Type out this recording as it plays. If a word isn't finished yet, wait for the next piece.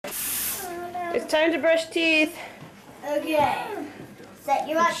It's time to brush teeth. Okay. Set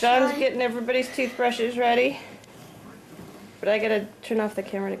you up, Sean's getting everybody's toothbrushes ready. But I gotta turn off the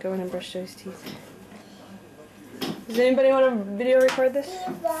camera to go in and brush Joey's teeth. Does anybody want to video record this?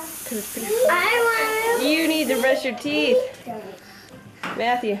 Because it's pretty fun. I want You need to brush your teeth.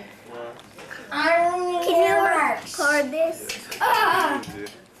 Matthew. Can you record this?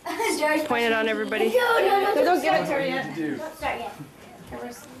 Point it on everybody. No, Don't give it to her yet. Don't start yet.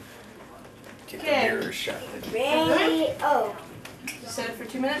 Okay. Ready? Oh. Set it for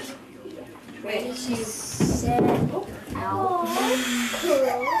 2 minutes. Wait. Set out.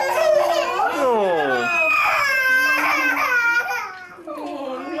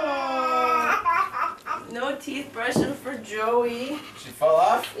 No teeth brushing for Joey. She fell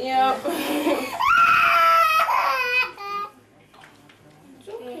off? Yep.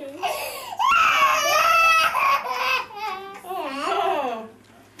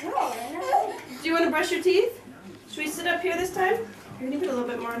 Do you want to brush your teeth? Should we sit up here this time? You're going to put a little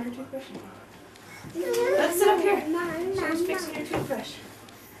bit more on her toothbrush. Let's sit up here. Sean's fixing your toothbrush.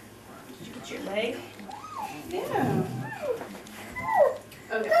 Did you get your leg? Yeah.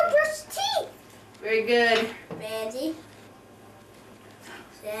 Okay. Go brush teeth. Very good. Ready?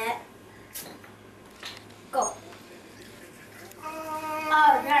 Set. Go.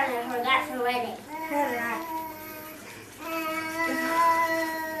 Oh, that's for wedding.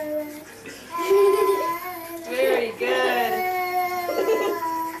 Very good.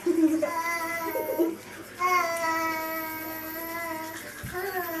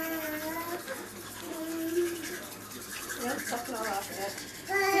 Let's suck it all off of it.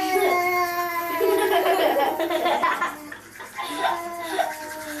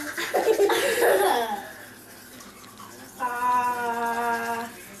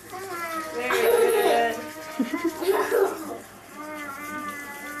 Very good.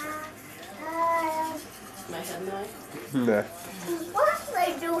 My head knife. Nah. What should I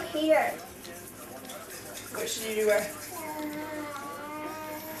do here? What should you do where?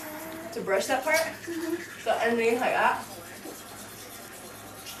 To brush that part? So underneath like that?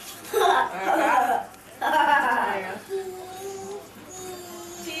 Like that? There you go.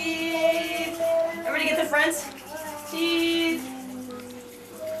 Teeth! Everybody get the fronts? Teeth!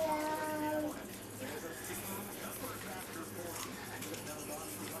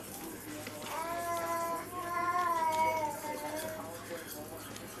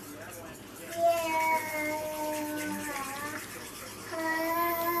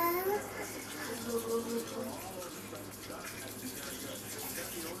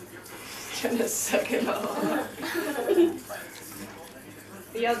 Trying to suck it all.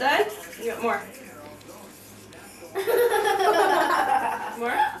 You all done? You got more?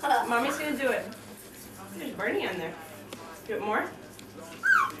 More? Mommy's gonna do it. There's Bernie on there. Do it more?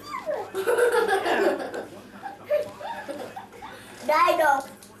 Yeah. Dino.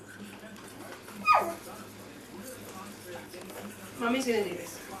 Mommy's gonna do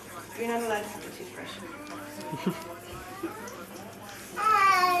this. You're not allowed to have the toothbrush.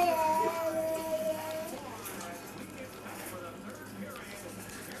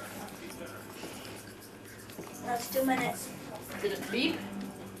 That's 2 minutes. Did it beep?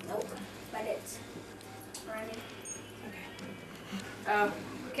 Nope, but it's running. Okay.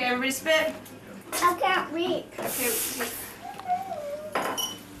 Okay, everybody spit. I can't read. Okay.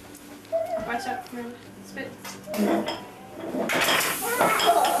 Watch out. Remember. Spit.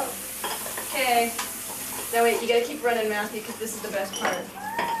 Okay. Now wait, you gotta keep running, Matthew, because this is the best part.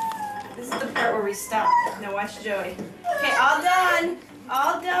 This is the part where we stop. Now watch Joey. Okay, all done.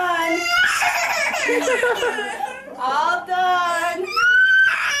 All done. All done.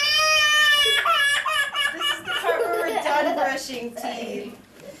 This is the part where we're done brushing teeth.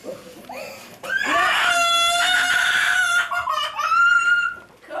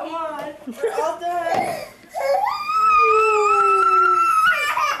 Come on. We're all done.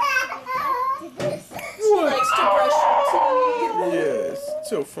 She likes to brush her teeth. Yes,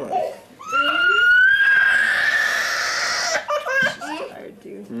 so fun. She's tired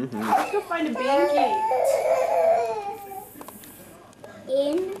too. Let's go find a binky.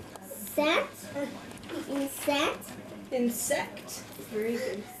 Insect. Very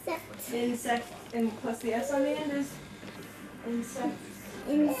good. Insect. And plus the S on the end is insect.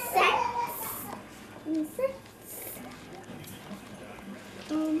 Insects.